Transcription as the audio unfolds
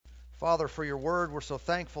Father, for your word, we're so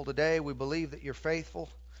thankful today. We believe that you're faithful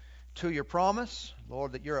to your promise.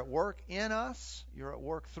 Lord, that you're at work in us. You're at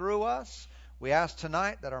work through us. We ask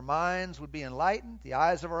tonight that our minds would be enlightened, the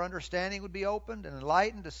eyes of our understanding would be opened and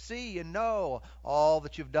enlightened to see and know all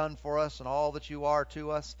that you've done for us and all that you are to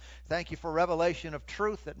us. Thank you for revelation of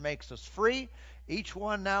truth that makes us free. Each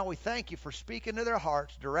one now, we thank you for speaking to their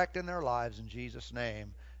hearts, directing their lives in Jesus'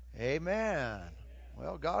 name. Amen.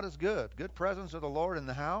 Well, God is good. Good presence of the Lord in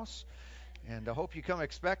the house. And I hope you come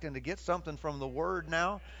expecting to get something from the Word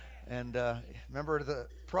now. And remember, the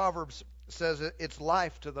Proverbs says it's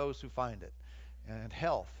life to those who find it, and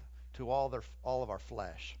health to all of our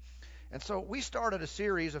flesh. And so we started a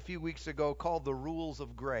series a few weeks ago called The Rules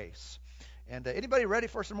of Grace. And anybody ready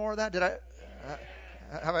for some more of that?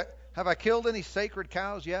 Have I killed any sacred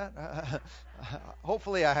cows yet?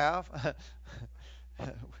 Hopefully I have.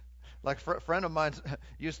 Like a friend of mine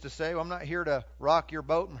used to say, well, I'm not here to rock your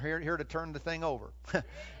boat. I'm here to turn the thing over.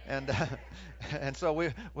 and so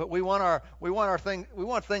we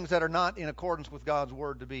want things that are not in accordance with God's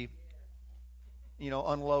word to be,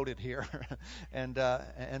 unloaded here. and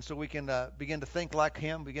so we can begin to think like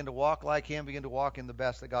Him, begin to walk like Him, begin to walk in the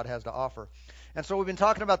best that God has to offer. And so we've been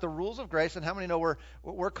talking about the rules of grace, and how many know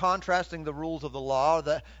we're contrasting the rules of the law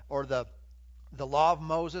or the law of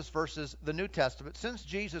Moses versus the New Testament. Since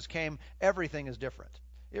Jesus came, everything is different.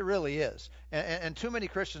 It really is. And too many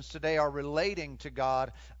Christians today are relating to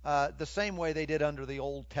God the same way they did under the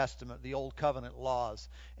Old Testament, the Old Covenant laws.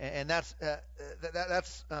 And that's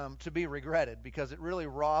to be regretted, because it really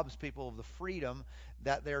robs people of the freedom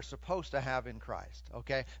that they're supposed to have in Christ.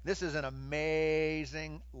 Okay? This is an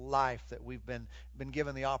amazing life that we've been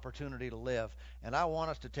given the opportunity to live. And I want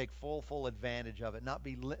us to take full advantage of it, not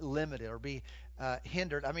be limited or be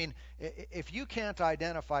hindered. I mean, if you can't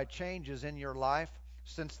identify changes in your life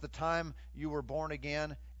since the time you were born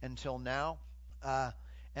again until now,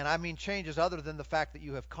 and I mean changes other than the fact that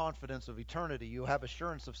you have confidence of eternity, you have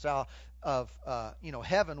assurance of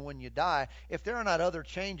heaven when you die. If there are not other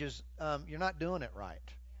changes, you're not doing it right.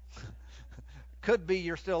 Could be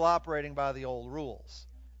you're still operating by the old rules,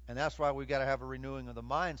 and that's why we've got to have a renewing of the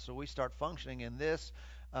mind so we start functioning in this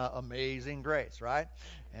amazing grace, right?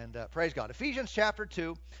 And praise God. Ephesians chapter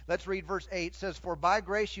 2, let's read verse 8. Says, "For by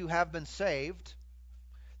grace you have been saved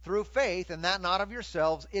through faith, and that not of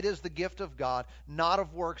yourselves. It is the gift of God, not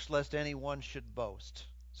of works, lest anyone should boast."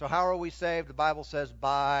 So how are we saved? The Bible says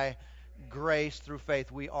by grace through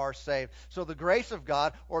faith we are saved. So the grace of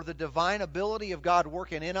God, or the divine ability of God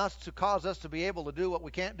working in us to cause us to be able to do what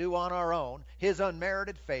we can't do on our own, His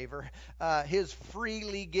unmerited favor, His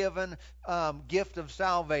freely given gift of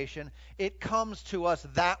salvation, it comes to us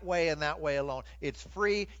that way and that way alone. It's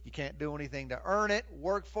free. You can't do anything to earn it,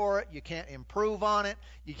 work for it. You can't improve on it.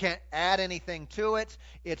 You can't add anything to it.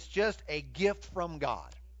 It's just a gift from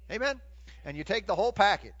God. Amen? And you take the whole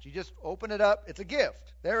package. You just open it up. It's a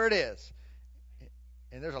gift. There it is.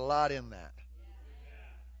 And there's a lot in that.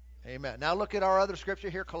 Amen. Now look at our other scripture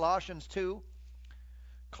here, Colossians 2.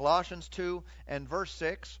 Colossians 2 and verse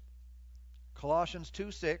 6. Colossians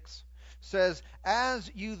 2:6 says, "As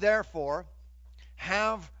you therefore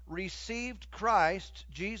have received Christ,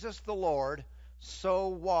 Jesus the Lord, so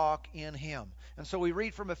walk in Him." And so we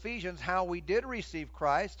read from Ephesians how we did receive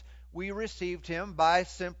Christ. We received Him by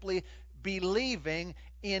simply believing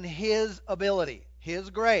in His ability,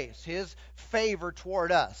 His grace, His favor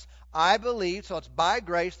toward us. I believed, so it's by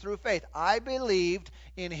grace through faith. I believed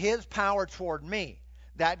in His power toward me.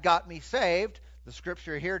 That got me saved. The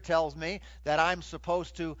scripture here tells me that I'm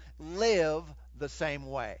supposed to live the same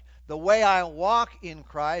way. The way I walk in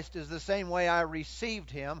Christ is the same way I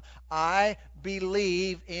received Him. I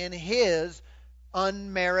believe in His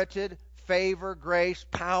unmerited favor, grace,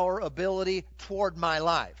 power, ability toward my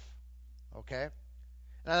life. Okay?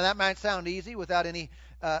 Now that might sound easy without any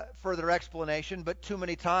further explanation, but too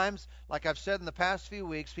many times, like I've said in the past few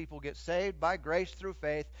weeks, people get saved by grace through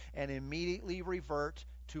faith and immediately revert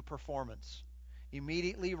to performance.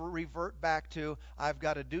 Immediately revert back to, I've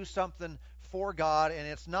got to do something for God, and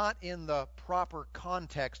it's not in the proper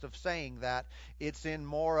context of saying that. It's in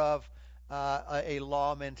more of a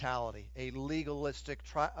law mentality, a legalistic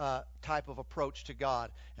type of approach to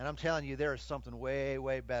God. And I'm telling you, there is something way,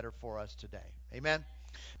 way better for us today. Amen?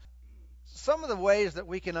 Some of the ways that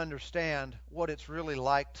we can understand what it's really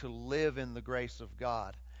like to live in the grace of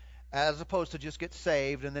God, as opposed to just get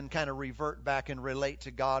saved and then kind of revert back and relate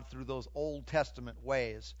to God through those Old Testament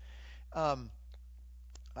ways. I'm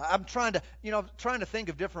trying to think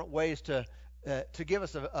of different ways to give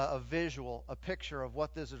us a visual, a picture of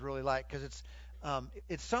what this is really like, because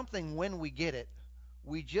it's something when we get it,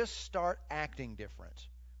 we just start acting different.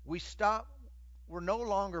 We're no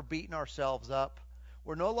longer beating ourselves up.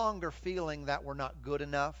 We're no longer feeling that we're not good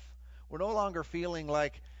enough. We're no longer feeling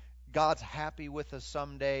like God's happy with us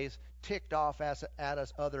some days, ticked off at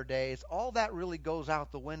us other days. All that really goes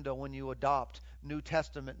out the window when you adopt New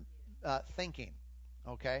Testament thinking.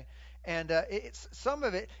 Okay? And it's some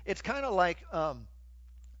of it, it's kind of like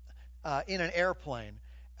in an airplane.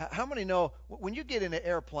 How many know when you get in an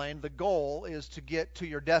airplane, the goal is to get to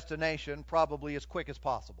your destination probably as quick as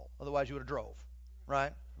possible. Otherwise, you would have drove, right?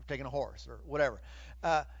 Or taken a horse or whatever.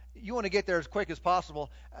 You want to get there as quick as possible.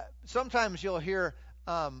 Sometimes you'll hear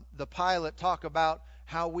the pilot talk about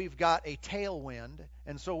how we've got a tailwind,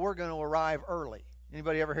 and so we're going to arrive early.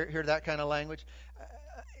 Anybody ever hear that kind of language?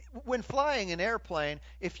 When flying an airplane,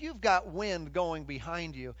 if you've got wind going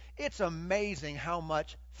behind you, it's amazing how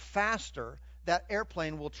much faster that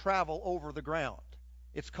airplane will travel over the ground.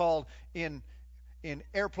 It's called, in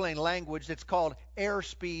airplane language, it's called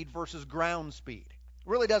airspeed versus ground speed. It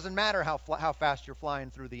really doesn't matter how fast you're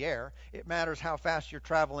flying through the air. It matters how fast you're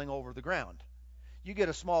traveling over the ground. You get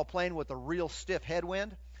a small plane with a real stiff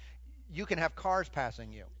headwind, you can have cars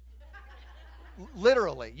passing you.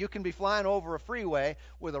 Literally, you can be flying over a freeway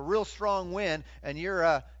with a real strong wind, and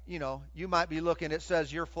you're, you might be looking. It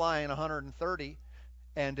says you're flying 130,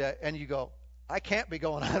 and you go, I can't be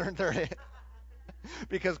going 130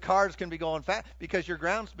 because cars can be going fast because your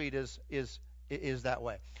ground speed is that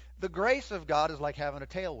way. The grace of God is like having a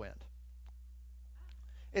tailwind.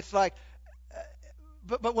 It's like,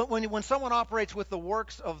 but when someone operates with the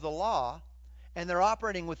works of the law, and they're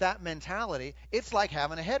operating with that mentality, it's like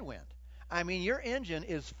having a headwind. I mean, your engine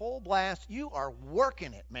is full blast. You are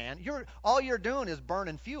working it, man. All you're doing is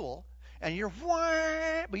burning fuel, and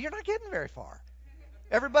but you're not getting very far.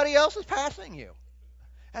 Everybody else is passing you.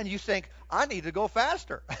 And you think, I need to go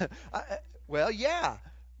faster. Well, yeah,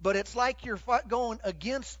 but it's like you're going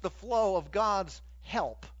against the flow of God's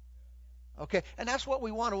help. Okay, and that's what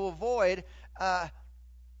we want to avoid. I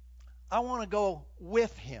want to go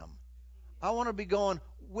with Him. I want to be going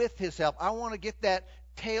with His help. I want to get that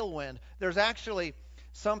tailwind. There's actually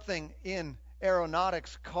something in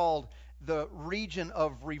aeronautics called the region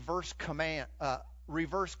of reverse command.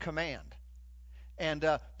 And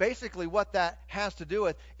basically what that has to do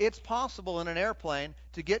with, it's possible in an airplane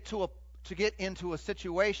to get into a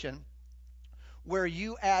situation where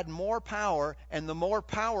you add more power, and the more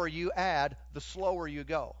power you add, the slower you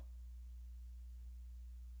go.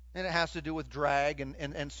 And it has to do with drag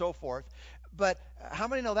and so forth. But how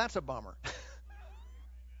many know that's a bummer?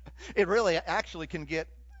 It really actually can get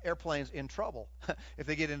airplanes in trouble if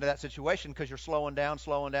they get into that situation, because you're slowing down.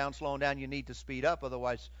 You need to speed up,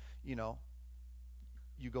 otherwise, you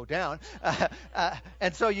go down.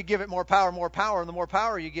 And so you give it more power, and the more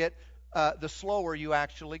power you get, the slower you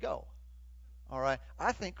actually go. All right?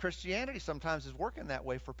 I think Christianity sometimes is working that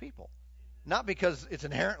way for people. Not because it's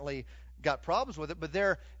inherently got problems with it, but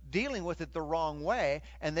they're dealing with it the wrong way,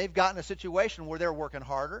 and they've gotten a situation where they're working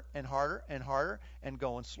harder and harder and harder and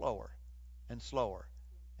going slower and slower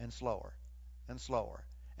and slower and slower.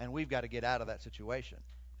 And we've got to get out of that situation.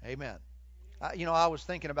 Amen. I was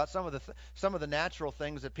thinking about some of the natural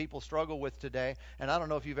things that people struggle with today, and I don't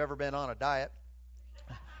know if you've ever been on a diet.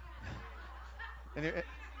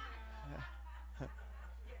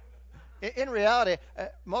 In reality,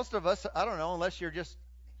 most of us, I don't know, unless you're just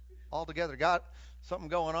altogether got something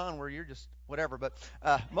going on where you're just whatever, but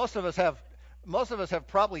most of us have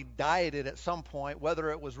probably dieted at some point,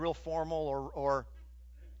 whether it was real formal or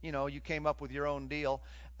you came up with your own deal.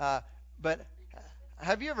 But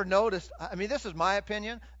have you ever noticed, I mean, this is my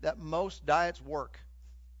opinion, that most diets work.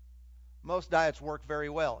 Most diets work very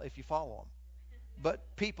well if you follow them.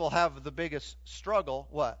 But people have the biggest struggle,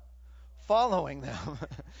 what? Following them.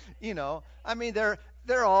 I mean,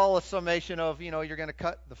 they're all a summation of, you're going to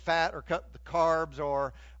cut the fat or cut the carbs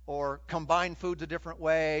or combine foods a different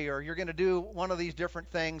way, or you're going to do one of these different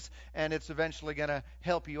things, and it's eventually going to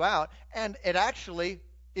help you out. And it actually,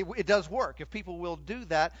 it does work. If people will do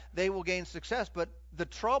that, they will gain success. But the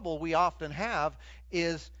trouble we often have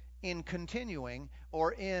is in continuing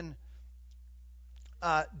or in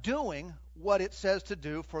doing what it says to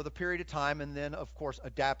do for the period of time, and then, of course,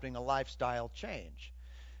 adapting a lifestyle change.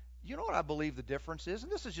 You know what I believe the difference is?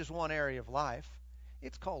 And this is just one area of life.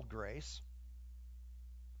 It's called grace.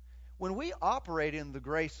 When we operate in the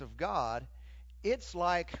grace of God, it's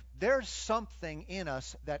like there's something in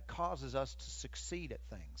us that causes us to succeed at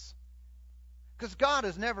things. Because God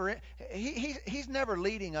is never, He's never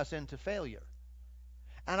leading us into failure.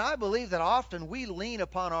 And I believe that often we lean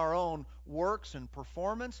upon our own works and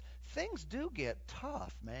performance. Things do get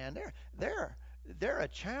tough, man. They're a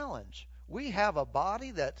challenge. We have a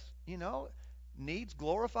body that's, needs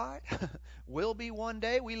glorified, will be one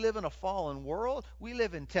day. We live in a fallen world. We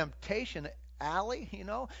live in temptation alley,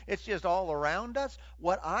 It's just all around us.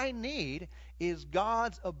 What I need is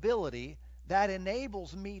God's ability that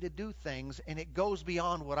enables me to do things, and it goes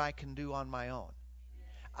beyond what I can do on my own.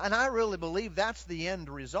 And I really believe that's the end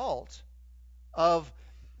result of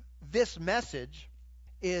this message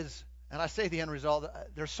is, and I say the end result,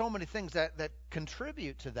 there's so many things that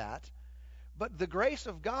contribute to that, but the grace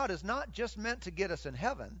of God is not just meant to get us in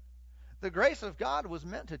heaven. The grace of God was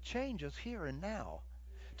meant to change us here and now,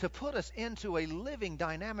 to put us into a living,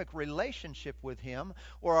 dynamic relationship with Him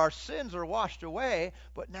where our sins are washed away,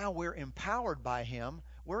 but now we're empowered by Him.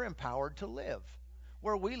 We're empowered to live,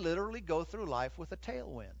 where we literally go through life with a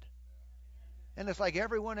tailwind. And it's like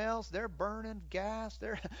everyone else, they're burning gas,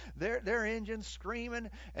 their engines screaming,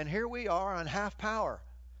 and here we are on half power,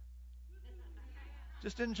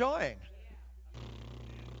 just enjoying.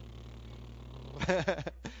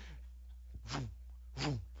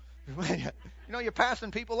 You're passing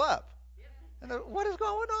people up. And what is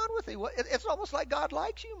going on with you? It's almost like God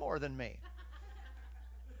likes you more than me.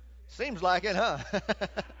 Seems like it, huh?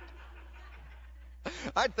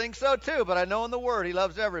 I'd think so too, but I know in the Word He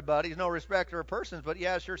loves everybody. He's no respecter of persons, but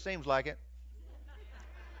yeah, it sure seems like it.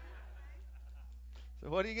 So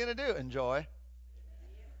what are you going to do? Enjoy.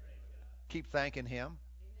 Keep thanking Him.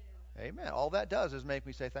 Amen. All that does is make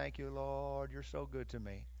me say, thank you, Lord. You're so good to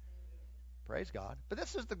me. Praise God. But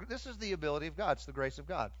this is the ability of God. It's the grace of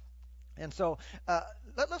God. And so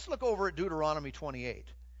let's look over at Deuteronomy 28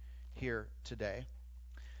 here today.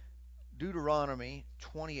 Deuteronomy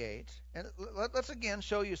 28. And let's again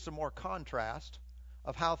show you some more contrast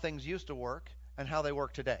of how things used to work and how they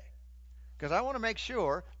work today. Because I want to make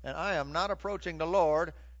sure that I am not approaching the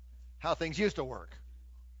Lord how things used to work.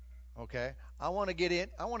 Okay? I want to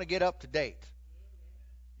get up to date.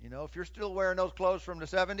 If you're still wearing those clothes from the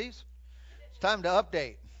 70s, it's time to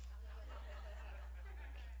update.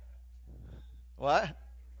 What?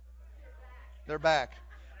 They're back.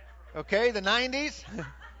 Okay, the 90s?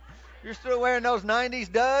 You're still wearing those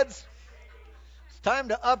 90s duds? It's time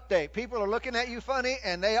to update. People are looking at you funny,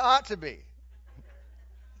 and they ought to be.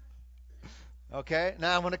 Okay?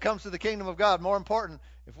 Now, when it comes to the kingdom of God, more important,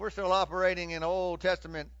 if we're still operating in Old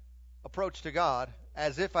Testament approach to God,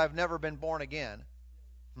 as if I've never been born again,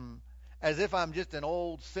 as if I'm just an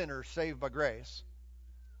old sinner saved by grace,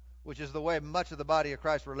 which is the way much of the body of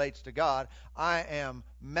Christ relates to God, I am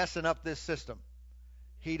messing up this system.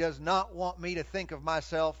 He does not want me to think of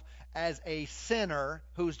myself as a sinner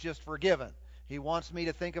who's just forgiven. He wants me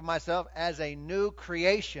to think of myself as a new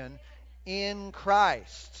creation in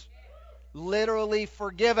Christ. Literally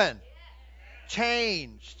forgiven.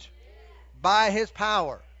 Changed by His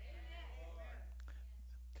power.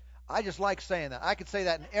 I just like saying that. I could say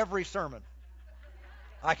that in every sermon.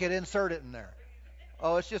 I could insert it in there.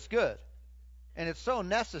 Oh, it's just good. And it's so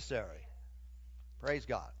necessary. Praise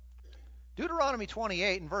God. Deuteronomy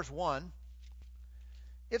 28 and verse 1,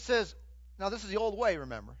 it says, now this is the old way,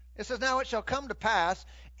 remember. It says, now it shall come to pass,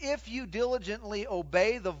 if you diligently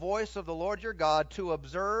obey the voice of the Lord your God, to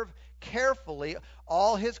observe carefully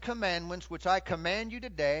all His commandments, which I command you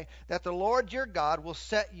today, that the Lord your God will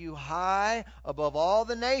set you high above all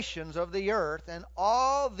the nations of the earth, and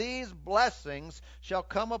all these blessings shall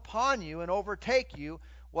come upon you and overtake you.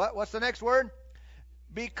 What's the next word?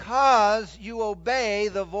 Because you obey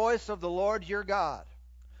the voice of the Lord your God.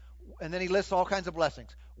 And then he lists all kinds of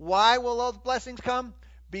blessings. Why will those blessings come?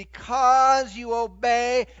 Because you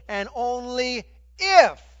obey, and only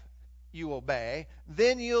if you obey,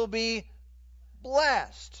 then you'll be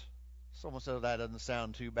blessed. Someone said that doesn't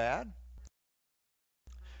sound too bad.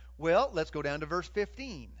 Well, let's go down to verse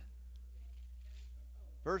 15.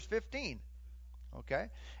 Verse 15. Okay?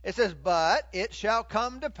 It says, but it shall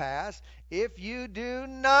come to pass, if you do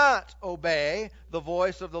not obey the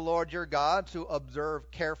voice of the Lord your God, to observe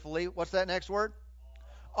carefully, what's that next word?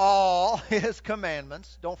 All His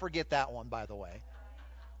commandments. Don't forget that one, by the way.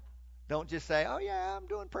 Don't just say, oh yeah, I'm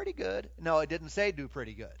doing pretty good. No, it didn't say do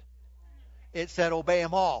pretty good. It said obey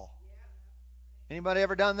them all. Anybody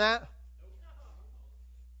ever done that?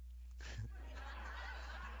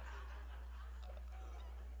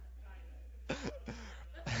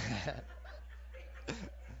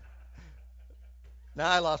 Now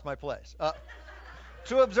I lost my place.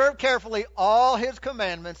 To observe carefully all His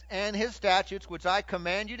commandments and His statutes, which I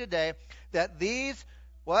command you today, that these,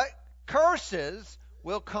 curses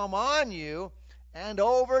will come on you and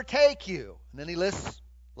overtake you. And then he lists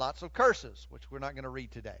lots of curses, which we're not going to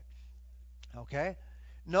read today. Okay?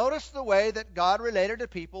 Notice the way that God related to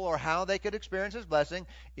people or how they could experience His blessing.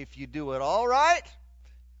 If you do it all right,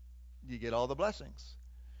 you get all the blessings.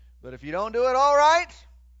 But if you don't do it all right,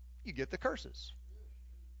 you get the curses.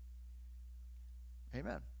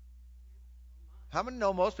 Amen. How many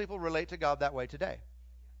know most people relate to God that way today?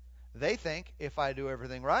 They think if I do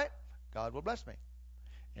everything right, God will bless me.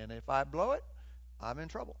 And if I blow it, I'm in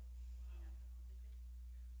trouble.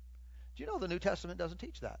 Do you know the New Testament doesn't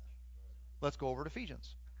teach that? Let's go over to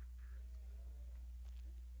Ephesians.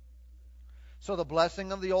 So the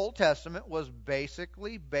blessing of the Old Testament was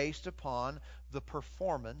basically based upon the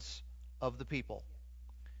performance of the people.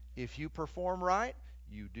 If you perform right,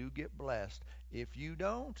 you do get blessed. If you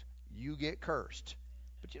don't, you get cursed.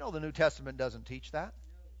 But you know the New Testament doesn't teach that.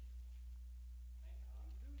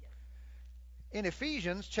 In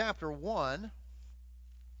Ephesians chapter 1,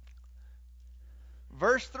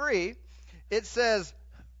 verse 3, it says,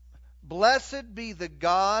 "Blessed be the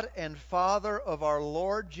God and Father of our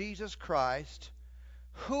Lord Jesus Christ,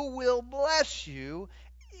 who will bless you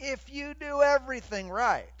if you do everything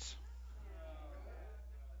right."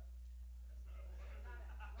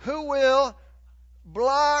 Who will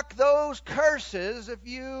block those curses if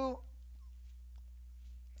you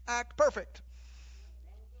act perfect.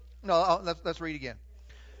 No, let's read again.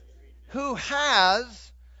 Who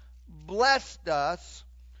has blessed us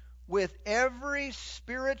with every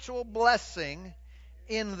spiritual blessing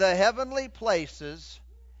in the heavenly places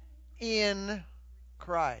in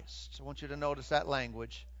Christ. I want you to notice that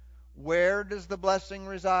language. Where does the blessing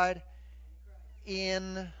reside?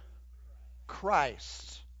 In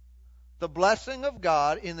Christ. The blessing of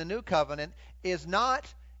God in the new covenant is not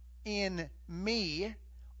in me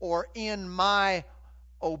or in my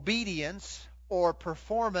obedience or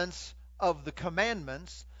performance of the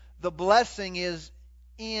commandments. The blessing is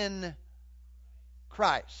in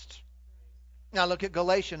Christ. Now look at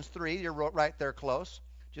Galatians 3. You're right there close,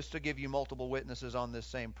 just to give you multiple witnesses on this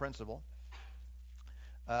same principle.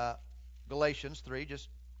 Galatians 3, just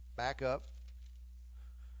back up.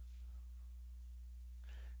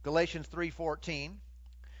 Galatians 3:14.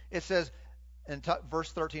 It says, in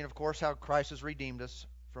verse 13, of course, how Christ has redeemed us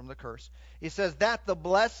from the curse. It says, that the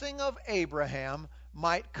blessing of Abraham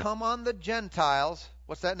might come on the Gentiles.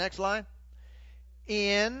 What's that next line?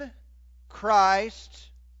 In Christ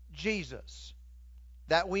Jesus,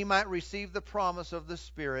 that we might receive the promise of the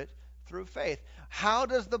Spirit through faith. How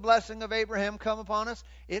does the blessing of Abraham come upon us?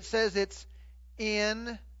 It says it's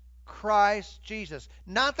in Christ Jesus.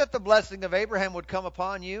 Not that the blessing of Abraham would come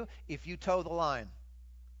upon you if you toe the line.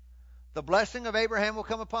 The blessing of Abraham will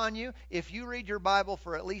come upon you if you read your Bible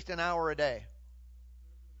for at least an hour a day.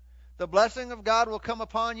 The blessing of God will come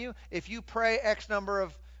upon you if you pray X number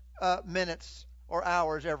of minutes or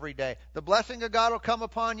hours every day. The blessing of God will come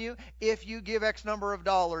upon you if you give X number of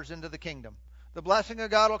dollars into the kingdom. The blessing of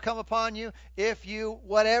God will come upon you if you,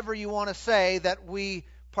 whatever you want to say that we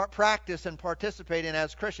practice and participate in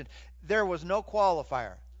as Christians. There was no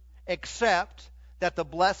qualifier except that the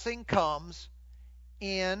blessing comes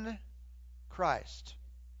in Christ.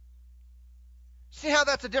 See how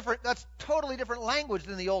that's totally different language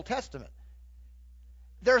than the Old Testament.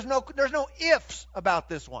 There's no ifs about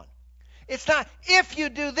this one. It's not if you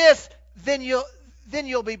do this, then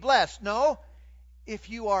you'll be blessed. No, if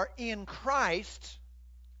you are in Christ,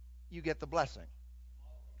 you get the blessing.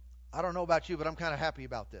 I don't know about you, but I'm kind of happy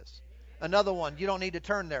about this. Another one, you don't need to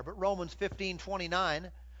turn there, but Romans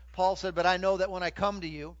 15:29, Paul said, "But I know that when I come to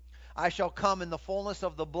you, I shall come in the fullness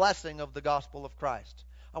of the blessing of the gospel of Christ."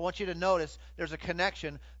 I want you to notice there's a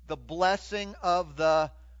connection, the blessing of the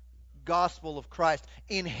gospel of Christ.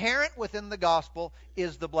 Inherent within the gospel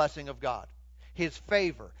is the blessing of God. His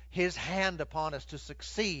favor, His hand upon us to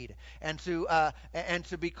succeed and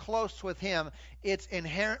to be close with Him. It's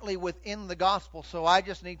inherently within the gospel. So I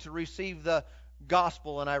just need to receive the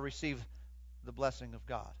gospel and I receive the blessing of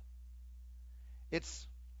God. Let's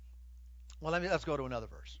go to another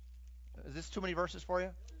verse. Is this too many verses for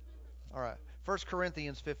you? All right. 1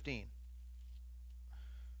 Corinthians 15.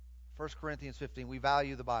 1 Corinthians 15. We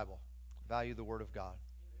value the Bible. Value the Word of God.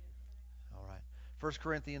 All right. 1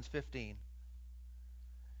 Corinthians 15.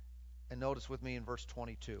 And notice with me in verse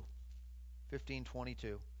 22.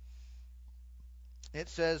 15:22. It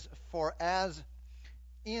says, "For as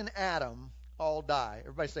in Adam all die."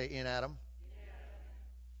 Everybody say in Adam.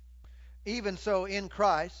 "Even so in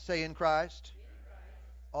Christ," say in Christ,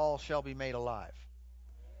 "all shall be made alive."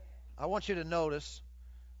 I want you to notice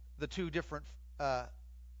the two different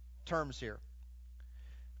terms here.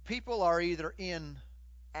 People are either in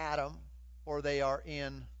Adam or they are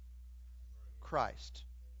in Christ.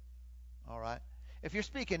 All right? If you're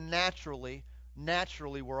speaking naturally,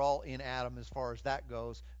 naturally we're all in Adam as far as that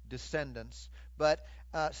goes, descendants. But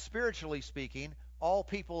spiritually speaking, all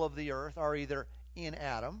people of the earth are either in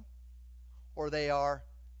Adam or they are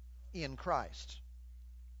in Christ.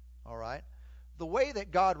 All right? The way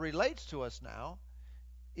that God relates to us now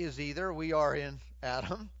is either we are in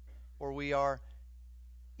Adam or we are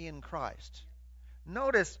in Christ.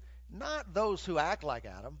 Notice, not those who act like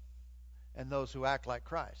Adam and those who act like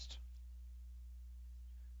Christ.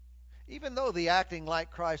 Even though the acting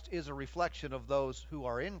like Christ is a reflection of those who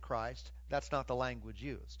are in Christ, that's not the language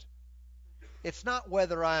used. It's not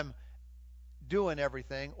whether I'm doing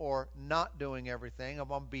everything or not doing everything,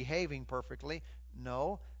 if I'm behaving perfectly.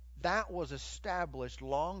 No, that was established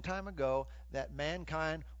long time ago that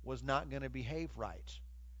mankind was not going to behave right.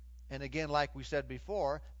 And again, like we said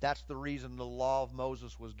before, that's the reason the law of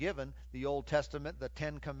Moses was given. The Old Testament, the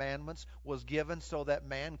Ten Commandments, was given so that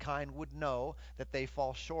mankind would know that they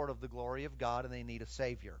fall short of the glory of God and they need a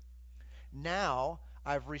Savior. Now,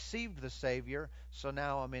 I've received the Savior, so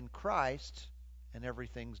now I'm in Christ and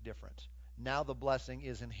everything's different. Now the blessing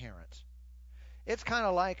is inherent. It's kind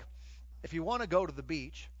of like if you want to go to the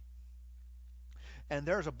beach and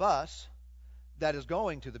there's a bus that is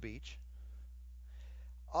going to the beach,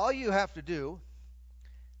 all you have to do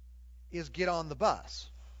is get on the bus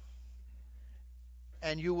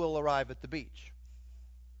and you will arrive at the beach.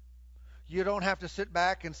 You don't have to sit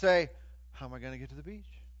back and say, how am I going to get to the beach?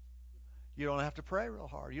 You don't have to pray real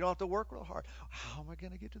hard. You don't have to work real hard. How am I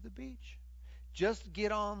going to get to the beach? Just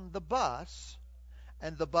get on the bus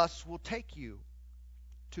and the bus will take you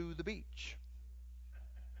to the beach.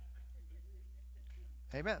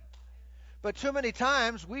 Amen. But too many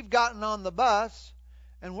times we've gotten on the bus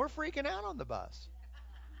and we're freaking out on the bus.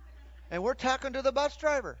 And we're talking to the bus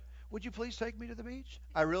driver. Would you please take me to the beach?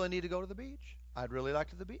 I really need to go to the beach. I'd really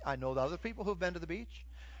like to the beach. I know the other people who've been to the beach.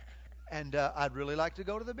 And I'd really like to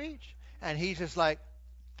go to the beach. And he's just like,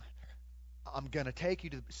 I'm going to take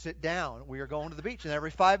you to sit down. We are going to the beach. And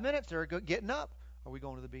every 5 minutes they're getting up. Are we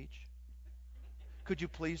going to the beach? Could you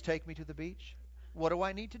please take me to the beach? What do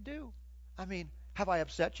I need to do? I mean, have I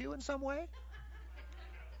upset you in some way?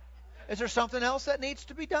 Is there something else that needs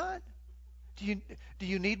to be done? Do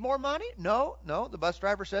you need more money? No. The bus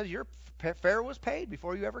driver says your fare was paid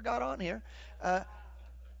before you ever got on here.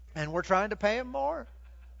 And we're trying to pay him more.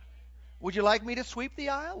 Would you like me to sweep the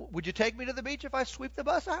aisle? Would you take me to the beach if I sweep the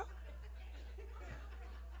bus out?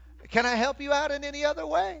 Can I help you out in any other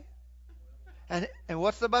way? And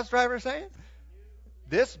what's the bus driver saying?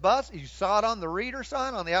 This bus, you saw it on the reader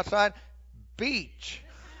sign on the outside, beach.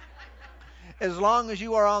 As long as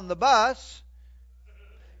you are on the bus,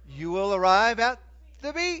 you will arrive at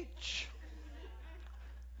the beach.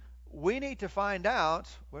 We need to find out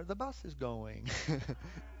where the bus is going.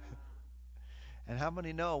 And how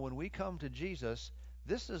many know when we come to Jesus,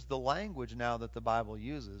 this is the language now that the Bible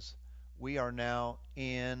uses. We are now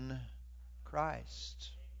in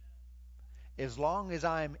Christ. As long as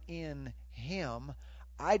I'm in Him,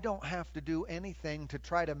 I don't have to do anything to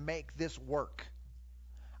try to make this work.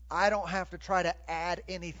 I don't have to try to add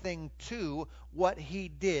anything to what He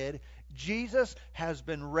did. Jesus has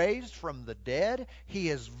been raised from the dead. He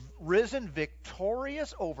has risen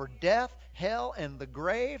victorious over death, hell, and the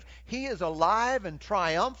grave. He is alive and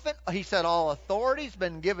triumphant. He said, all authority has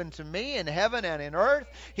been given to me in heaven and in earth.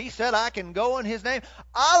 He said, I can go in His name.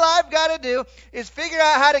 All I've got to do is figure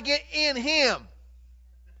out how to get in Him.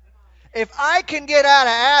 If I can get out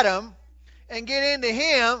of Adam and get into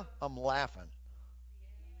Him, I'm laughing.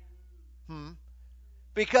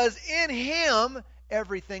 Because in Him,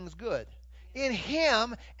 everything's good. In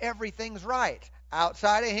Him, everything's right.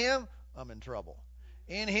 Outside of Him, I'm in trouble.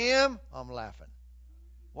 In Him, I'm laughing.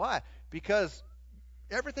 Why? Because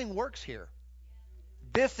everything works here.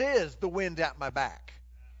 This is the wind at my back.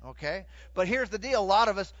 Okay? But here's the deal. A lot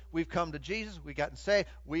of us, we've come to Jesus. We've gotten saved.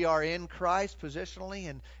 We are in Christ positionally.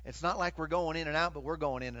 And it's not like we're going in and out, but we're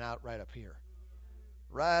going in and out right up here.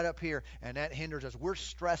 Right up here, and that hinders us. We're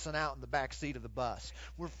stressing out in the back seat of the bus.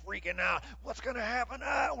 We're freaking out. What's going to happen?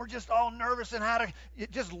 We're just all nervous and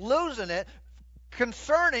just losing it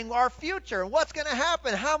concerning our future. What's going to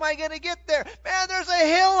happen? How am I going to get there? Man, there's a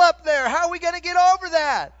hill up there. How are we going to get over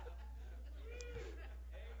that?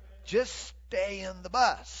 Just stay in the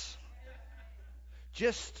bus.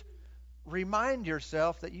 Just remind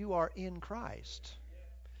yourself that you are in Christ.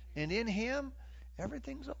 And in Him,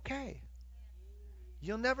 everything's okay.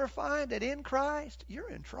 You'll never find that in Christ, you're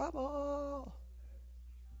in trouble.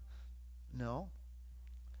 No.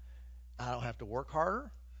 I don't have to work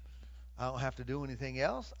harder. I don't have to do anything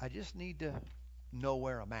else. I just need to know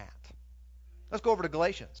where I'm at. Let's go over to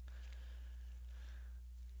Galatians.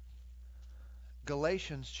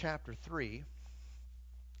 Galatians chapter 3,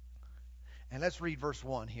 and let's read verse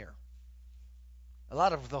 1 here. A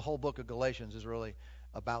lot of the whole book of Galatians is really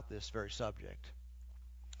about this very subject.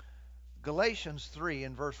 Galatians 3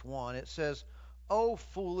 in verse 1, it says, "O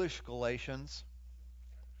foolish Galatians."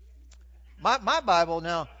 My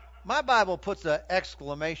Bible puts an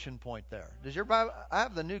exclamation point there. Does your Bible? I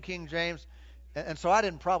have the New King James, and so I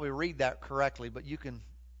didn't probably read that correctly, but you can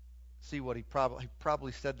see what he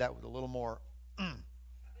probably said that with a little more.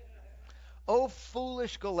 "O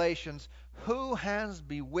foolish Galatians, who has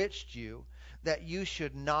bewitched you that you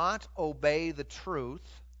should not obey the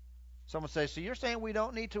truth?" Someone says, "So you're saying we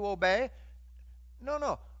don't need to obey?"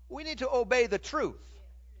 No. We need to obey the truth.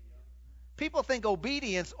 People think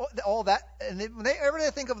obedience, all that, and whenever they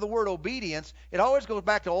think of the word obedience, it always goes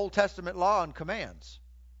back to Old Testament law and commands.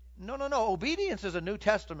 No. Obedience is a New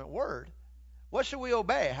Testament word. What should we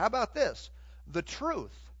obey? How about this? The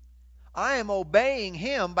truth. I am obeying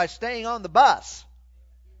Him by staying on the bus.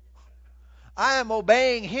 I am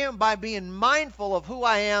obeying Him by being mindful of who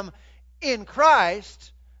I am in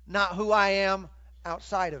Christ, not who I am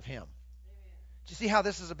outside of Him. Do you see how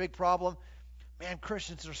this is a big problem? Man,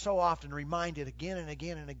 Christians are so often reminded again and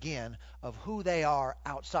again and again of who they are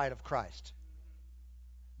outside of Christ.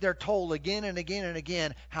 They're told again and again and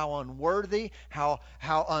again how unworthy, how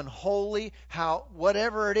unholy, how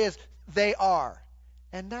whatever it is they are.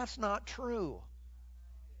 And that's not true.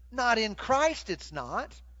 Not in Christ it's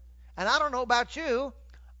not. And I don't know about you.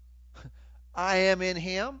 I am in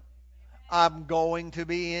Him. I'm going to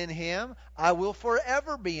be in Him. I will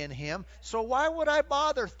forever be in Him. So why would I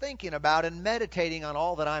bother thinking about and meditating on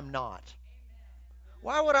all that I'm not?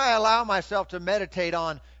 Why would I allow myself to meditate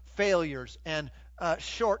on failures and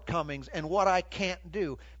shortcomings and what I can't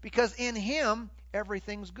do? Because in Him,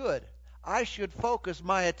 everything's good. I should focus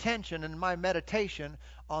my attention and my meditation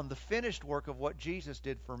on the finished work of what Jesus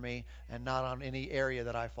did for me and not on any area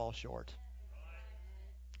that I fall short.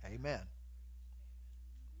 Amen.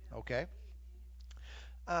 Okay.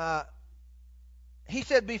 He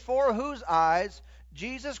said, "Before whose eyes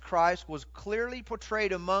Jesus Christ was clearly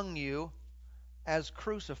portrayed among you as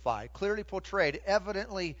crucified." Clearly portrayed,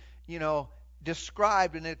 evidently,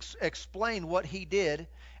 described and explained what He did.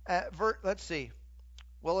 Let's see.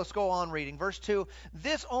 Well, let's go on reading. Verse 2,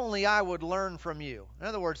 "This only I would learn from you." In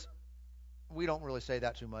other words, we don't really say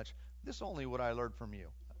that too much. This only would I learn from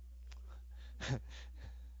you.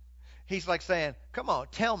 He's like saying, come on,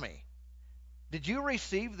 tell me. Did you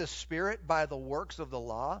receive the Spirit by the works of the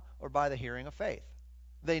law or by the hearing of faith?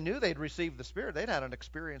 They knew they'd received the Spirit. They'd had an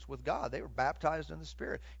experience with God. They were baptized in the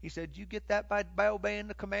Spirit. He said, did you get that by obeying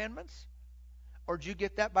the commandments? Or did you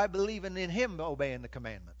get that by believing in Him obeying the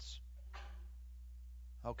commandments?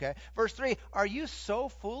 Okay. Verse 3, "Are you so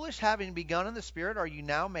foolish, having begun in the Spirit, are you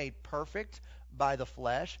now made perfect by the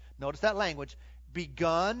flesh?" Notice that language.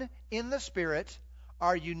 Begun in the Spirit,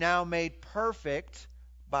 are you now made perfect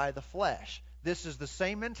by the flesh? This is the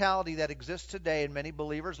same mentality that exists today in many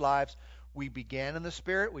believers' lives. We began in the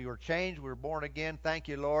Spirit, we were changed, we were born again, thank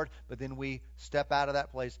you, Lord, but then we step out of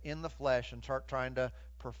that place in the flesh and start trying to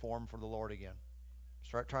perform for the Lord again.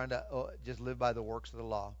 Start trying to just live by the works of the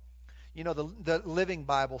law. The Living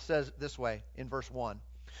Bible says it this way in verse 1.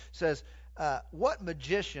 It says, "What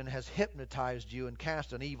magician has hypnotized you and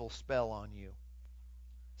cast an evil spell on you?"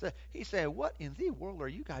 So he's saying, what in the world are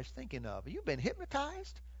you guys thinking of? Have you been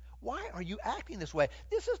hypnotized? Why are you acting this way?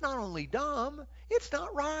 This is not only dumb, it's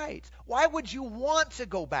not right. Why would you want to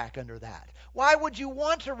go back under that? Why would you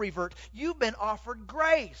want to revert? You've been offered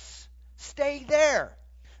grace. Stay there.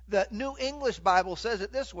 The New English Bible says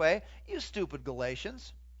it this way, "You stupid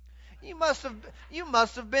Galatians. You must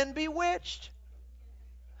have been bewitched."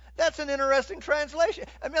 That's an interesting translation.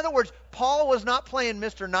 In other words, Paul was not playing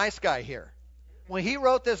Mr. Nice Guy here. When he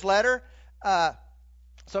wrote this letter,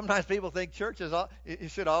 sometimes people think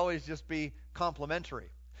it should always just be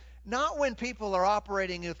complimentary. Not when people are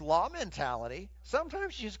operating with law mentality.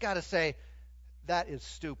 Sometimes you just got to say, that is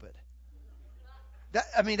stupid.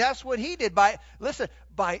 That's what he did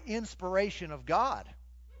by inspiration of God.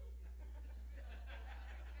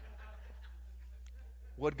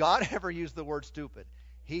 Would God ever use the word stupid?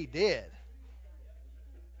 He did.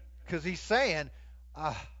 Because he's saying,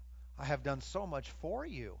 I have done so much for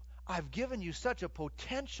you. I've given you such a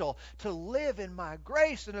potential to live in my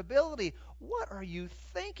grace and ability. What are you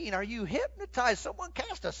thinking? Are you hypnotized? Someone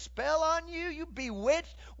cast a spell on you? You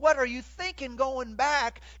bewitched? What are you thinking going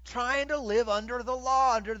back, trying to live under the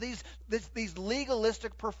law, under these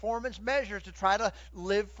legalistic performance measures to try to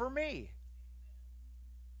live for me?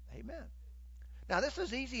 Amen. Now, this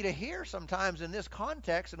is easy to hear sometimes in this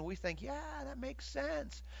context, and we think, yeah, that makes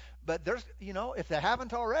sense. But there's, if they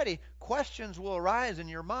haven't already, questions will arise in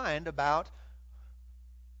your mind about,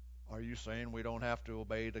 are you saying we don't have to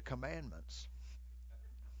obey the commandments?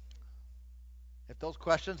 If those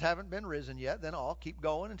questions haven't been risen yet, then I'll keep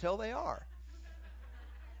going until they are.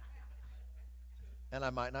 And I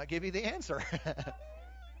might not give you the answer.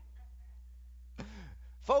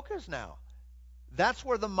 Focus now. That's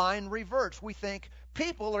where the mind reverts. We think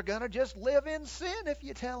people are going to just live in sin if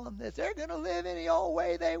you tell them this. They're going to live any old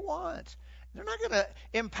way they want. They're not going to,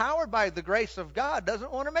 empowered by the grace of God,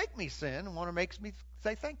 doesn't want to make me sin and want to make me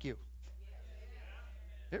say thank you.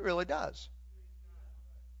 It really does.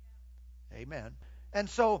 Amen. And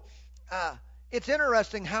so it's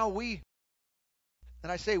interesting how we,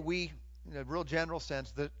 and I say we in a real general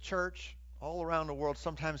sense, the church all around the world,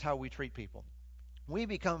 sometimes how we treat people. We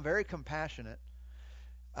become very compassionate,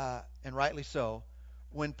 and rightly so,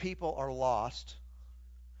 when people are lost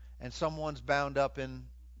and someone's bound up in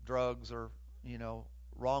drugs or,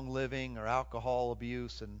 wrong living or alcohol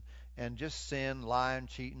abuse and just sin, lying,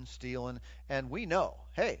 cheating, stealing. And we know,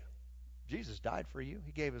 hey, Jesus died for you.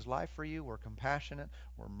 He gave his life for you. We're compassionate.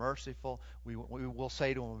 We're merciful. We will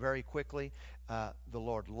say to him very quickly, the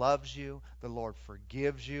Lord loves you. The Lord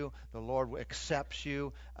forgives you. The Lord accepts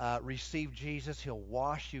you. Receive Jesus. He'll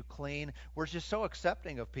wash you clean. We're just so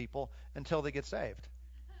accepting of people until they get saved.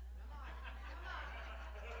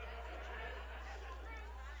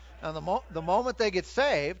 And the moment they get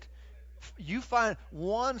saved, you find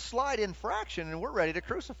one slight infraction and we're ready to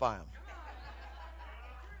crucify them.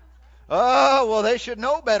 Oh, well, they should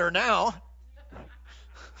know better now.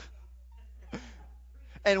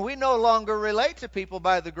 And we no longer relate to people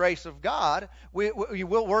by the grace of God.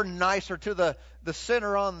 We're nicer to the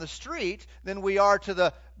sinner on the street than we are to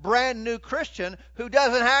the brand new Christian who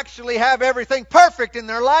doesn't actually have everything perfect in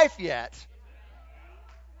their life yet.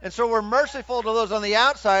 And so we're merciful to those on the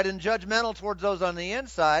outside and judgmental towards those on the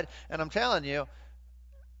inside. And I'm telling you,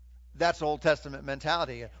 that's Old Testament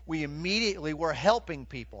mentality. We're helping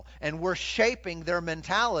people and we're shaping their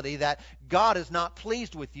mentality that God is not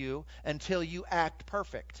pleased with you until you act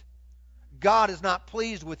perfect. God is not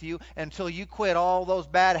pleased with you until you quit all those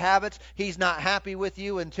bad habits. He's not happy with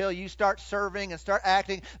you until you start serving and start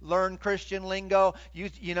acting, learn Christian lingo. You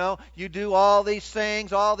do all these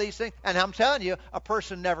things. And I'm telling you, a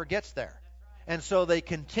person never gets there. And so they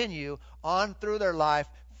continue on through their life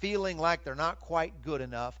feeling like they're not quite good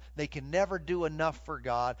enough. They can never do enough for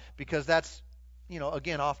God because that's,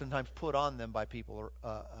 again, oftentimes put on them by people,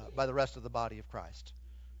 by the rest of the body of Christ.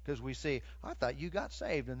 Because we see, I thought you got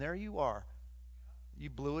saved, and there you are. You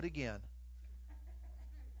blew it again.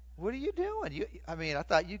 What are you doing? I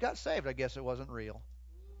thought you got saved. I guess it wasn't real.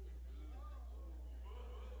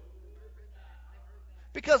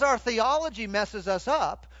 Because our theology messes us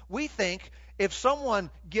up. We think if someone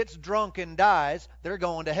gets drunk and dies, they're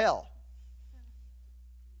going to hell.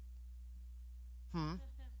 The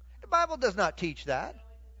Bible does not teach that.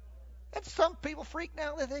 And some people freak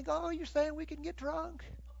out. They think, oh, you're saying we can get drunk?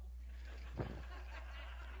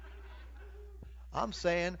 I'm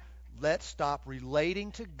saying let's stop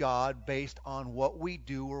relating to God based on what we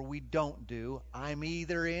do or we don't do. I'm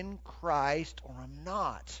either in Christ or I'm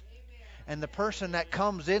not. And the person that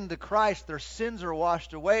comes into Christ, their sins are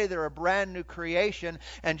washed away. They're a brand new creation.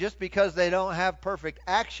 And just because they don't have perfect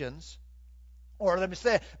actions, or let me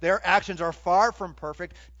say, their actions are far from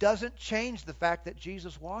perfect, doesn't change the fact that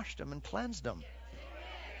Jesus washed them and cleansed them.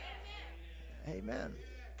 Amen.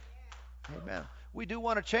 Amen. We do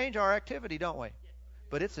want to change our activity, don't we?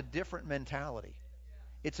 But it's a different mentality.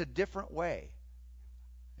 It's a different way.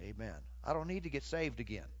 Amen. I don't need to get saved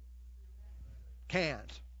again.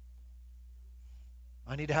 Can't.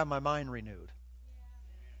 I need to have my mind renewed.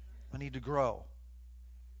 I need to grow.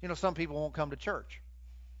 Some people won't come to church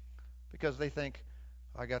because they think,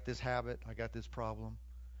 I got this habit, I got this problem,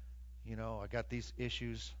 I got these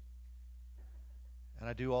issues, and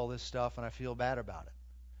I do all this stuff and I feel bad about it.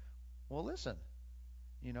 Well, listen,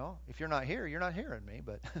 if you're not here, you're not hearing me,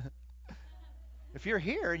 but if you're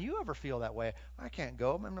here and you ever feel that way, I can't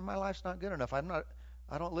go, my life's not good enough. I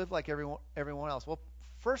don't live like everyone else. Well,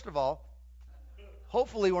 first of all,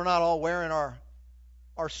 hopefully we're not all wearing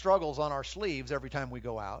our struggles on our sleeves every time we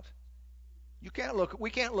go out. We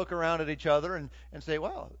can't look around at each other and say,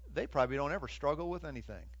 well, they probably don't ever struggle with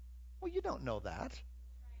anything. Well, you don't know that.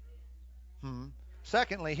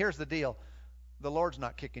 Secondly, here's the deal. The Lord's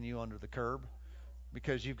not kicking you under the curb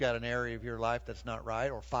because you've got an area of your life that's not right,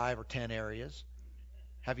 or 5 or 10 areas.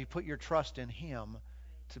 Have you put your trust in Him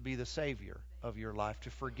to be the Savior of your life, to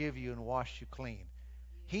forgive you and wash you clean?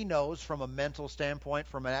 He knows from a mental standpoint,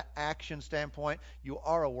 from an action standpoint, you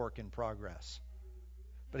are a work in progress.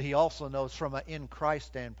 But He also knows from an in Christ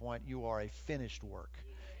standpoint, you are a finished work.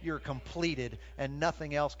 You're completed, and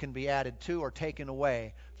nothing else can be added to or taken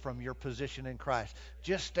away from your position in Christ.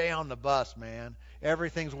 Just stay on the bus, man.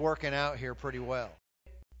 Everything's working out here pretty well.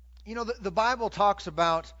 You know, the Bible talks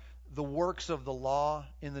about the works of the law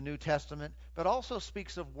in the New Testament, but also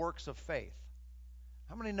speaks of works of faith.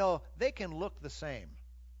 How many know they can look the same,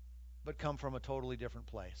 but come from a totally different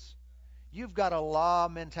place? You've got a law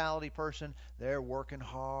mentality person. They're working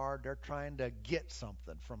hard. They're trying to get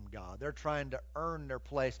something from God. They're trying to earn their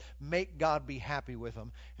place, make God be happy with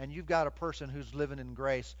them. And you've got a person who's living in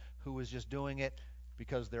grace who is just doing it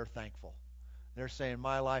because they're thankful. They're saying,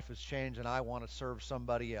 my life has changed and I want to serve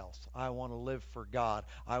somebody else. I want to live for God.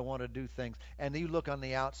 I want to do things. And you look on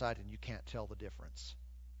the outside and you can't tell the difference.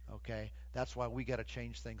 Okay? That's why we got to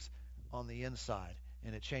change things on the inside.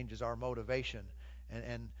 And it changes our motivation.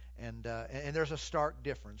 And there's a stark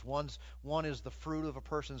difference. One is the fruit of a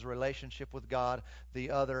person's relationship with God.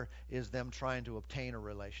 The other is them trying to obtain a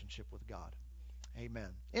relationship with God. Amen.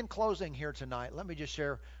 In closing here tonight, let me just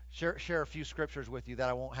share a few scriptures with you that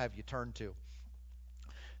I won't have you turn to.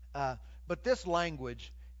 But this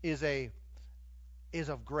language is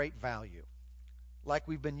of great value. Like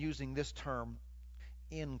we've been using this term,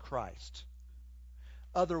 in Christ.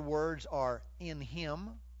 Other words are in Him,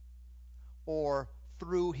 or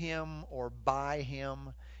through Him, or by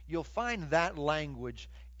Him. You'll find that language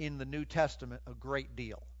in the New Testament a great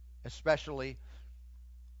deal, especially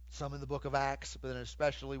some in the book of Acts, but then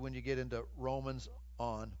especially when you get into Romans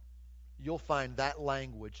on. You'll find that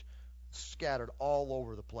language scattered all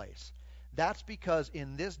over the place. That's because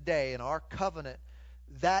in this day, in our covenant,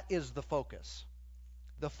 that is the focus.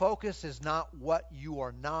 The focus is not what you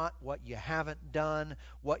are not, what you haven't done,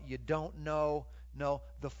 what you don't know. No,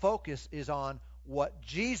 the focus is on what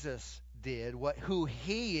Jesus did, who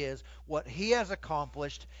He is, what He has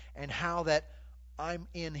accomplished, and how that I'm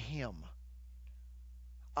in Him.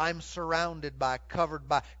 I'm surrounded by, covered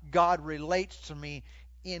by. God relates to me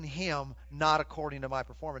in Him, not according to my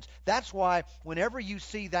performance. That's why whenever you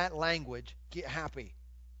see that language, get happy.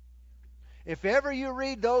 If ever you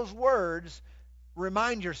read those words,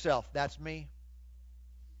 remind yourself, that's me.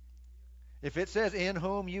 If it says, in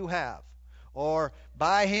whom you have, or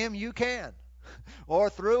by Him you can, or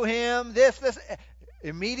through Him this,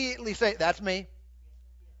 immediately say, that's me.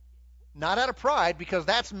 Not out of pride, because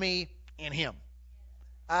that's me in Him.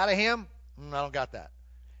 Out of Him, I don't got that.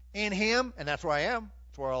 In Him, and that's where I am,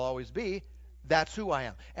 that's where I'll always be, that's who I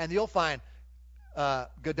am. And you'll find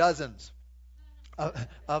dozens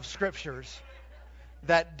of scriptures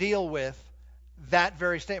that deal with that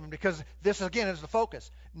very statement, because this again is the focus.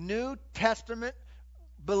 New Testament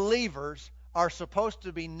believers are supposed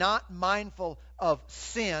to be not mindful of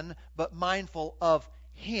sin, but mindful of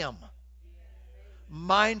Him.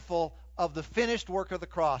 Mindful of the finished work of the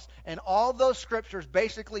cross. And all those scriptures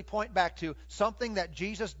basically point back to something that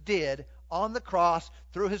Jesus did on the cross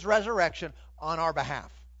through His resurrection on our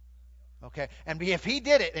behalf. Okay? And if He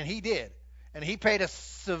did it, and He did, and He paid a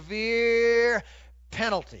severe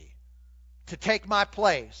penalty to take my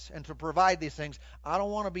place and to provide these things, I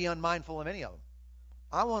don't want to be unmindful of any of them.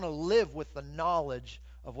 I want to live with the knowledge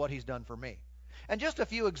of what He's done for me. And just a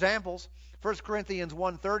few examples. 1 Corinthians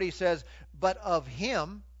 1:30 says, but of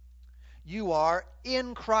Him you are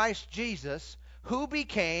in Christ Jesus, who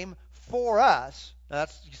became for us,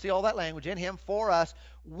 you see all that language, in Him, for us,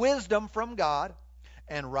 wisdom from God,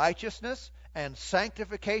 and righteousness, and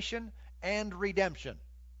sanctification, and redemption.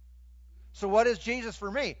 So what is Jesus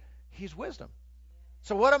for me? He's wisdom.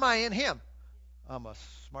 So what am I in Him? I'm a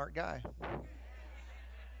smart guy.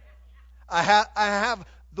 I have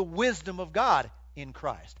the wisdom of God in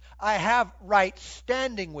Christ. I have right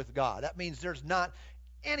standing with God. That means there's not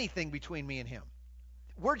anything between me and Him.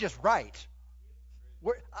 We're just right.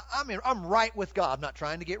 I'm right with God. I'm not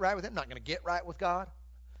trying to get right with Him. I'm not going to get right with God.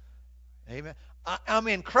 Amen. I'm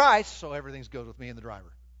in Christ, so everything's good with me and the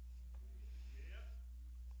driver.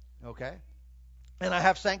 Okay? And I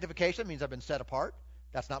have sanctification. It means I've been set apart.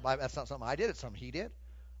 That's not something I did. It's something He did.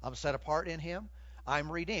 I'm set apart in Him.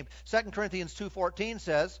 I'm redeemed. 2 Corinthians 2:14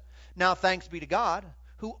 says, now thanks be to God,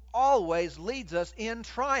 who always leads us in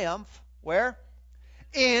triumph. Where?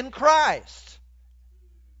 In Christ.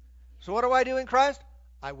 So what do I do in Christ?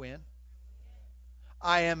 I win.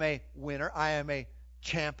 I am a winner. I am a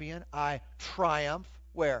champion. I triumph.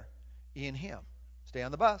 Where? In Him. Stay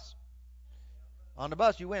on the bus. On the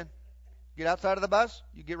bus, you win. Get outside of the bus,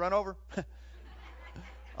 you get run over.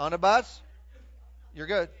 On the bus, you're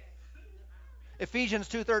good. Ephesians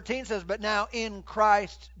 2:13 says, "But now in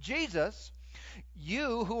Christ Jesus,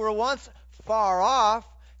 you who were once far off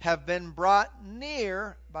have been brought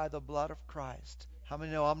near by the blood of Christ." How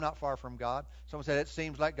many know I'm not far from God? Someone said, "It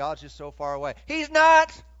seems like God's just so far away." He's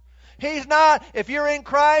not. He's not. If you're in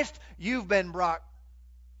Christ, you've been brought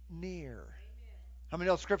near. How many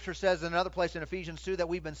know Scripture says in another place in Ephesians 2 that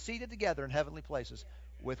we've been seated together in heavenly places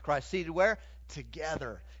with Christ? Seated where?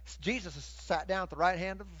 Together. Jesus is sat down at the right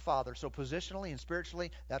hand of the Father. So positionally and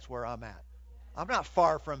spiritually, that's where I'm at. I'm not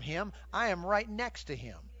far from Him. I am right next to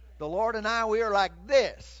Him. The Lord and I, we are like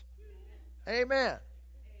this. Amen.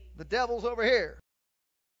 The devil's over here.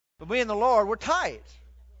 But me and the Lord, we're tight.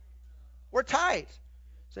 We're tight.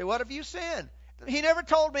 Say, what if you sin? He never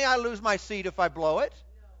told me I lose my seat if I blow it.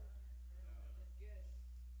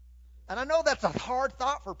 And I know that's a hard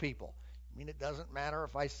thought for people. I mean, it doesn't matter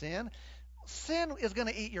if I sin. Sin is going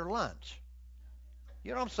to eat your lunch.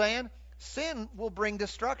 You know what I'm saying? Sin will bring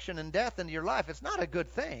destruction and death into your life. It's not a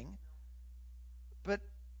good thing.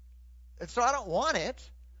 And so I don't want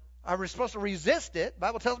it. I'm supposed to resist it. The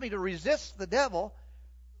Bible tells me to resist the devil.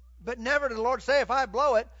 But never did the Lord say, if I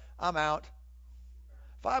blow it, I'm out.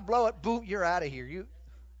 If I blow it, boom, you're out of here.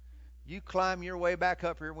 You climb your way back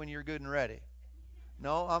up here when you're good and ready.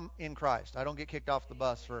 No, I'm in Christ. I don't get kicked off the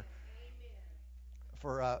bus for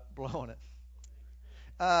blowing it.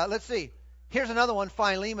 Let's see. Here's another one,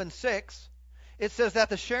 Philemon 6. It says that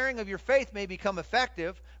the sharing of your faith may become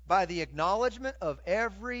effective by the acknowledgement of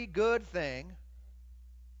every good thing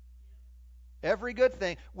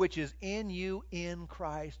which is in you in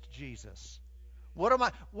Christ Jesus.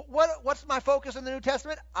 What's my focus in the New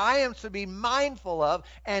Testament? I am to be mindful of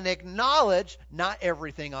and acknowledge not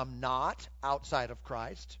everything I'm not outside of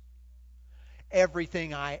Christ,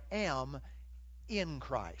 everything I am in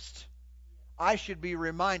Christ. I should be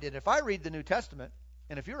reminded. If I read the New Testament,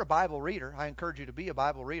 and if you're a Bible reader, I encourage you to be a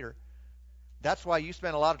Bible reader. That's why you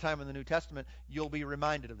spend a lot of time in the New Testament. You'll be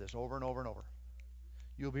reminded of this over and over and over.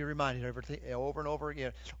 You'll be reminded over and over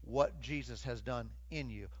again what Jesus has done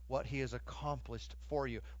in you, what He has accomplished for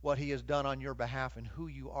you, what He has done on your behalf, and who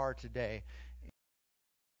you are today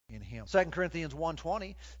in Him. 2 Corinthians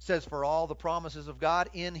 1:20 says, "For all the promises of God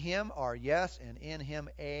in Him are yes, and in Him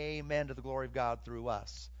amen, to the glory of God through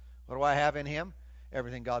us." What do I have in Him?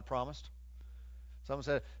 Everything God promised. Someone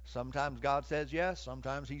said, sometimes God says yes,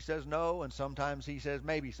 sometimes He says no, and sometimes He says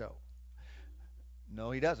maybe so.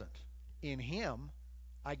 No, He doesn't. In Him,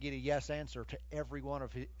 I get a yes answer to every one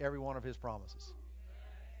of His promises.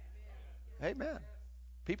 Amen.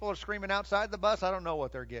 People are screaming outside the bus. I don't know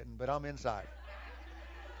what they're getting, but I'm inside.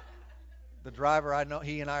 The driver, I know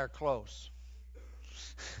he and I are close.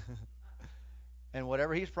 And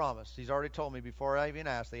whatever He's promised, He's already told me before I even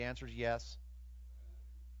asked, the answer is yes.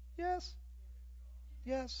 Yes.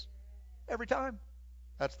 Yes. Every time.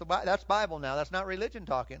 That's Bible now. That's not religion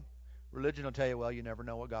talking. Religion will tell you, well, you never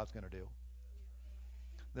know what God's going to do.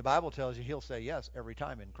 The Bible tells you He'll say yes every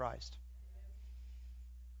time in Christ.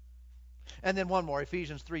 And then one more,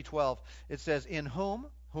 Ephesians 3:12. It says, "In whom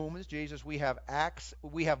is Jesus, we have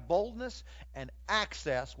boldness and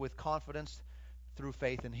access with confidence through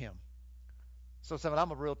faith in Him." So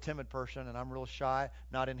I'm a real timid person and I'm real shy.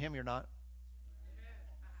 Not in Him, you're not.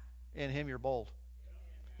 In Him, you're bold.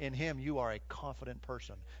 In Him, you are a confident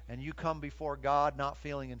person. And you come before God not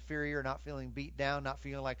feeling inferior, not feeling beat down, not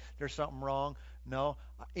feeling like there's something wrong. No,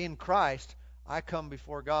 in Christ, I come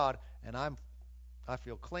before God and I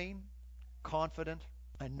feel clean, confident.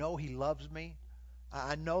 I know He loves me.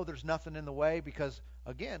 I know there's nothing in the way because,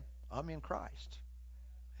 again, I'm in Christ.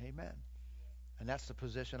 Amen. And that's the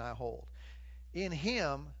position I hold. In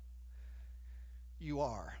Him, you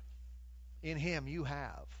are. In Him, you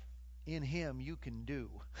have. In Him, you can do.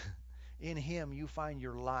 In Him, you find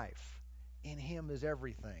your life. In Him is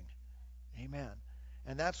everything. Amen.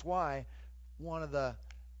 And that's why the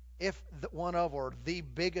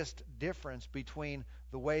biggest difference between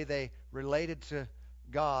the way they related to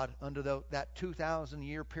God under that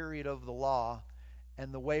 2,000-year period of the law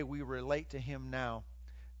and the way we relate to Him now,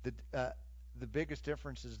 the biggest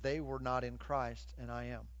difference is they were not in Christ and I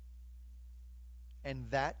am.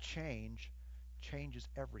 And that changes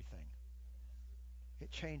everything.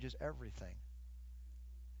 It changes everything.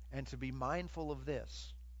 And to be mindful of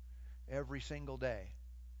this every single day,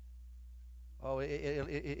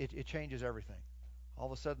 it changes everything. All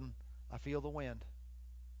of a sudden, I feel the wind.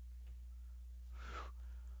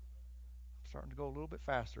 I'm starting to go a little bit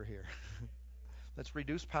faster here. Let's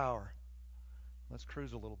reduce power. Let's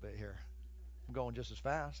cruise a little bit here. I'm going just as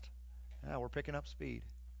fast. Now we're picking up speed.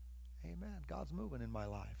 Amen. God's moving in my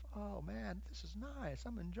life. Oh, man, this is nice.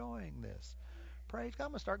 I'm enjoying this. praise God,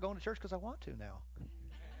 I'm going to start going to church because I want to now.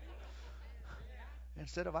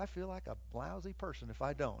 Instead of I feel like a lousy person if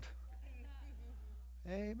I don't.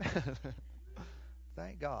 Amen.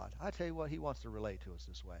 Thank God. I tell you what, He wants to relate to us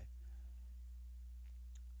this way.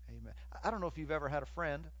 Amen. I don't know if you've ever had a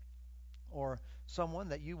friend or someone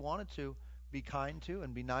that you wanted to be kind to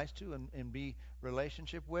and be nice to and be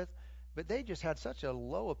relationship with, but they just had such a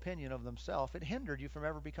low opinion of themselves, it hindered you from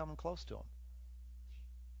ever becoming close to them.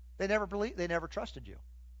 They never trusted you.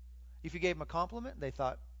 If you gave them a compliment, they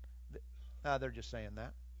thought, they're just saying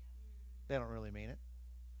that. They don't really mean it.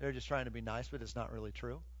 They're just trying to be nice, but it's not really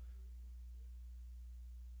true.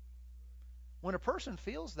 When a person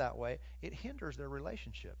feels that way, it hinders their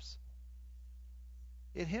relationships.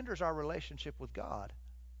 It hinders our relationship with God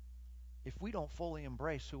if we don't fully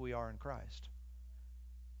embrace who we are in Christ.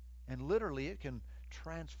 And literally, it can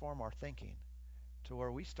transform our thinking to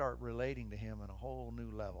where we start relating to Him on a whole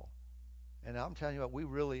new level. And I'm telling you what, we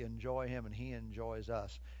really enjoy Him and He enjoys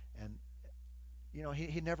us. And, you know,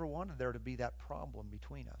 He never wanted there to be that problem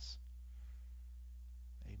between us.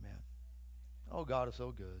 Amen. Oh, God is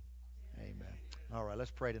so good. Amen. All right,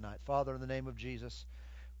 let's pray tonight. Father, in the name of Jesus,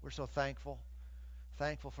 we're so thankful.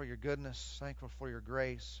 Thankful for your goodness. Thankful for your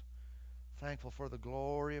grace. Thankful for the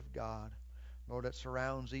glory of God, Lord, that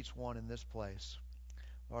surrounds each one in this place.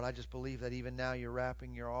 Lord, I just believe that even now you're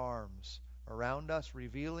wrapping your arms around us,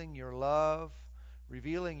 revealing your love,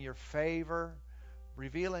 revealing your favor,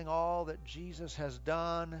 revealing all that Jesus has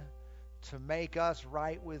done to make us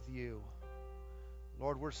right with you.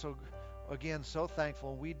 Lord, we're so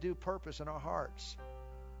thankful. We do purpose in our hearts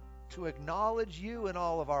to acknowledge you in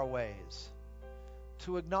all of our ways,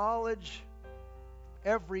 to acknowledge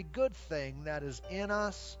every good thing that is in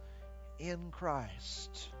us in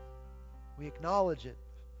Christ. We acknowledge it.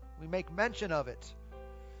 We make mention of it.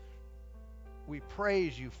 We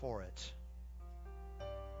praise you for it.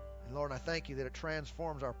 And Lord, I thank you that it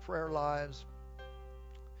transforms our prayer lives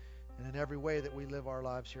and in every way that we live our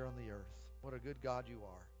lives here on the earth. What a good God you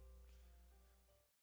are.